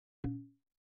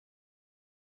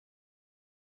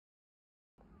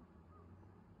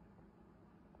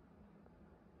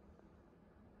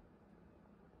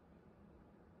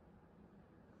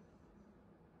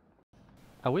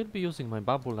I will be using my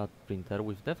bubble nut printer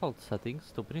with default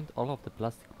settings to print all of the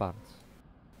plastic parts.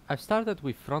 I've started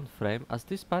with front frame as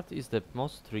this part is the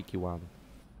most tricky one.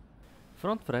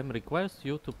 Front frame requires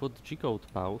you to put G-code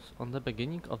pause on the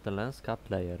beginning of the lens cap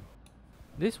layer.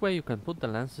 This way you can put the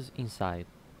lenses inside.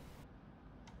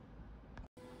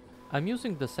 I'm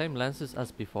using the same lenses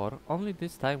as before, only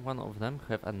this time one of them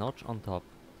have a notch on top.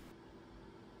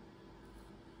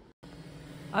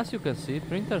 As you can see,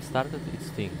 printer started its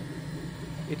thing.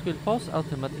 It will pause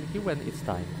automatically when it's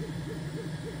time.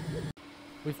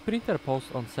 With printer pause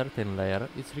on certain layer,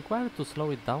 it's required to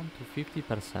slow it down to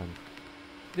 50%.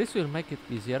 This will make it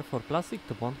easier for plastic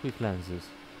to bond with lenses.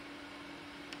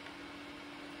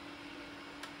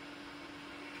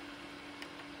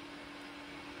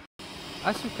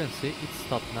 As you can see, it's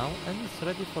stopped now and it's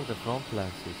ready for the front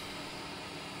lenses.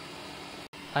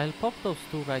 I'll pop those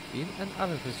two right in and I'll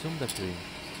resume the print.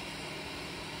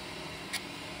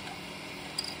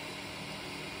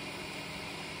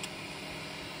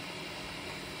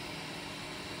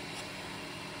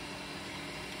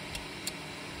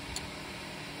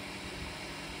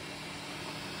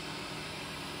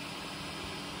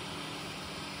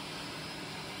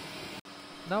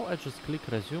 Now I just click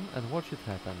resume and watch it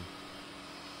happen.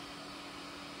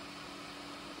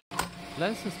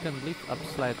 Lenses can lift up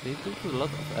slightly due to a lot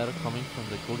of air coming from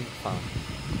the cooling fan.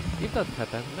 If that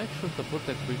happens, make sure to put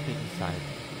them quickly inside.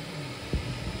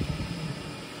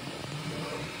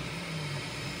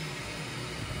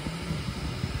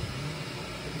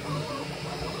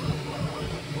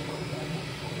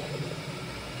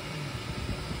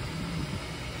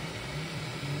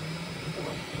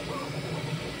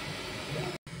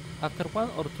 After one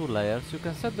or two layers, you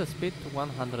can set the speed to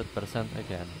 100%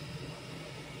 again.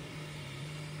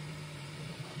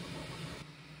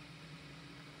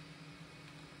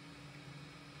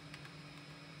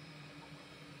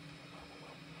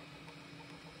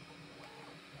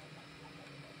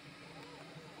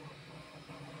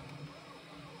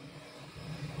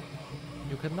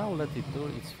 You can now let it do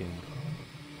its thing.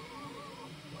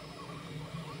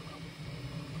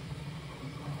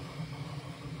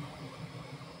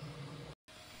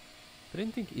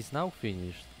 Printing is now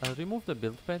finished. I'll remove the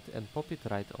build paint and pop it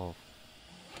right off.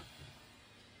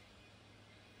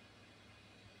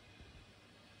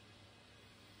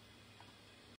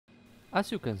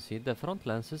 As you can see, the front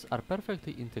lenses are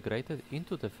perfectly integrated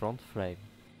into the front frame.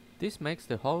 This makes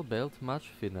the whole build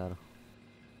much thinner.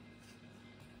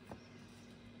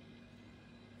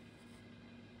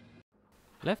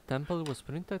 Left temple was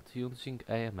printed using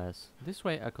AMS. This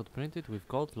way I could print it with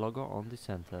gold logo on the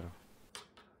center.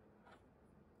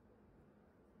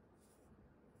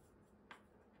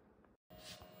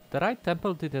 The right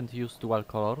temple didn't use dual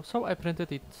color, so I printed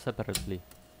it separately.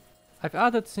 I've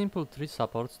added simple tree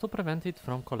supports to prevent it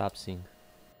from collapsing.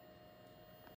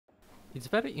 It's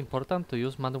very important to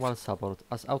use manual support,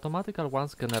 as automatical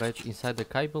ones generate inside the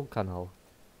cable canal.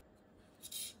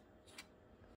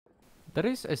 There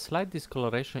is a slight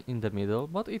discoloration in the middle,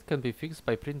 but it can be fixed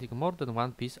by printing more than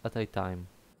one piece at a time.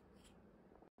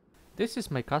 This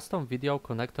is my custom video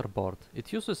connector board.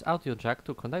 It uses audio jack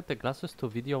to connect the glasses to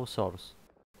video source.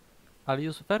 I'll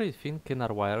use very thin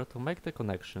Kinnar wire to make the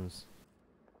connections.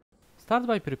 Start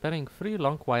by preparing 3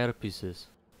 long wire pieces.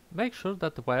 Make sure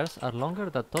that the wires are longer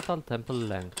than total temple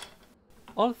length.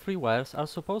 All 3 wires are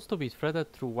supposed to be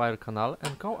threaded through wire canal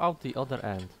and go out the other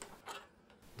end.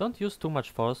 Don't use too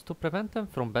much force to prevent them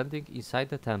from bending inside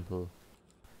the temple.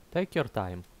 Take your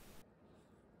time.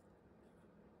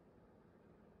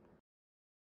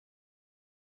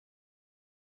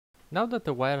 Now that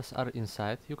the wires are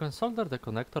inside, you can solder the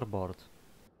connector board.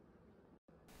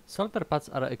 Solder pads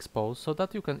are exposed so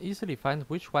that you can easily find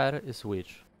which wire is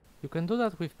which. You can do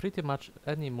that with pretty much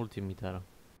any multimeter.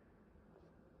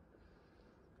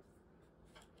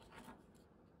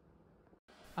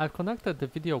 I've connected the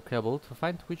video cable to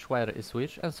find which wire is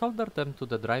which and soldered them to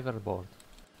the driver board.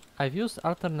 I've used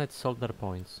alternate solder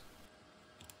points.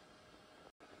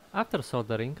 After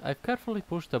soldering, I've carefully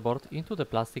pushed the board into the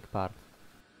plastic part.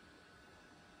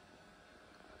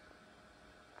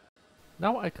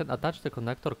 Now I can attach the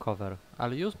connector cover.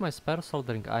 I'll use my spare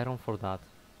soldering iron for that.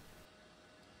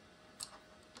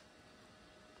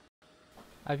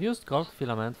 I've used gold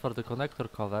filament for the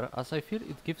connector cover as I feel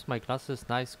it gives my glasses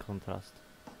nice contrast.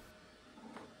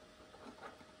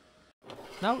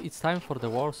 Now it's time for the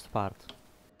worst part.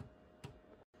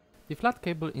 The flat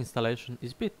cable installation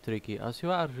is a bit tricky as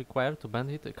you are required to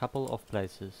bend it a couple of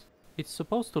places. It's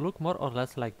supposed to look more or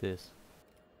less like this.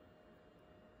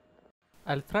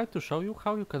 I'll try to show you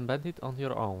how you can bend it on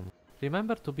your own.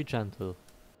 Remember to be gentle.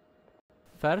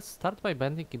 First, start by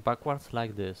bending it backwards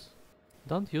like this.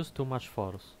 Don't use too much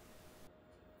force.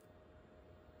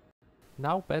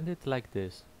 Now bend it like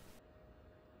this.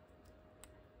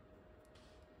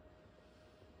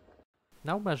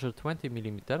 Now measure 20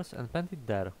 mm and bend it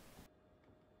there.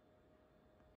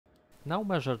 Now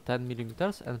measure 10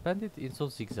 mm and bend it into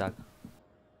zigzag.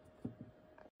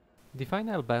 The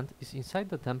final bend is inside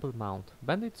the temple mount.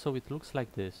 Bend it so it looks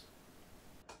like this.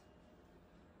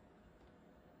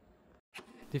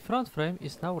 The front frame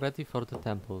is now ready for the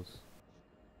temples.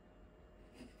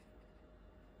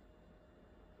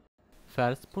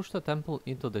 First, push the temple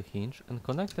into the hinge and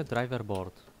connect the driver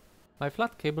board. My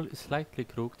flat cable is slightly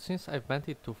crooked since I've bent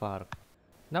it too far.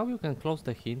 Now you can close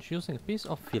the hinge using a piece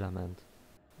of filament.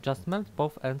 Just melt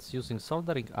both ends using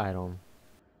soldering iron.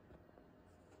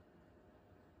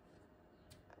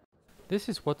 This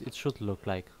is what it should look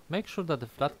like. Make sure that the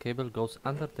flat cable goes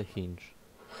under the hinge.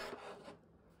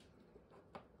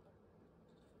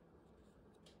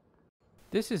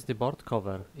 This is the board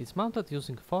cover. It's mounted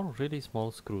using 4 really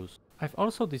small screws. I've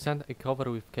also designed a cover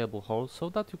with cable holes so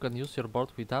that you can use your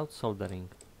board without soldering.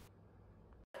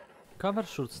 Cover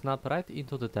should snap right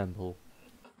into the temple.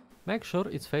 Make sure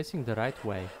it's facing the right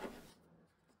way.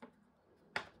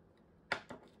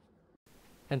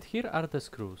 And here are the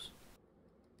screws.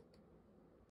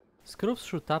 Screws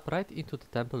should tap right into the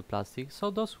temple plastic,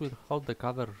 so those will hold the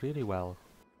cover really well.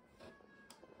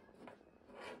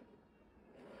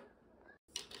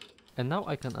 And now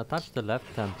I can attach the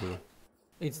left temple.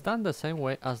 It's done the same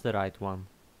way as the right one.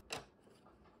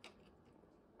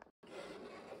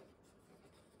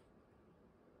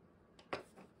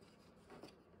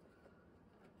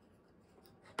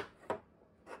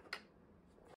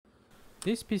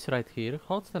 This piece right here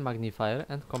holds the magnifier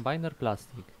and combiner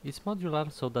plastic. It's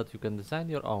modular so that you can design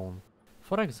your own.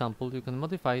 For example, you can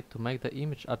modify it to make the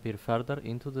image appear further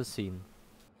into the scene.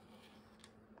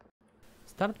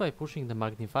 Start by pushing the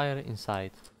magnifier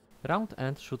inside. Round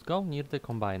end should go near the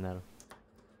combiner.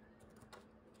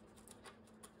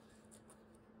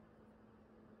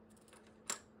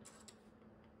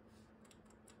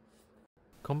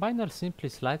 Combiner simply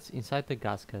slides inside the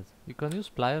gasket. You can use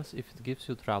pliers if it gives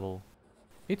you trouble.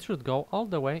 It should go all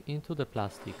the way into the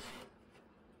plastic.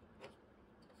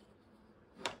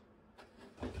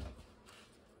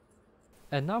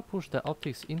 And now push the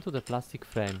optics into the plastic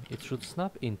frame. It should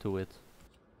snap into it.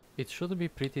 It should be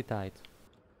pretty tight.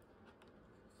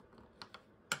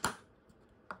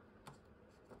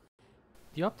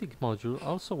 The optic module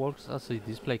also works as a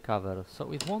display cover,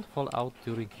 so it won't fall out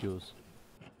during use.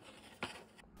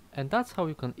 And that's how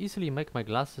you can easily make my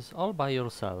glasses all by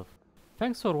yourself.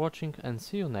 Thanks for watching and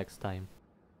see you next time.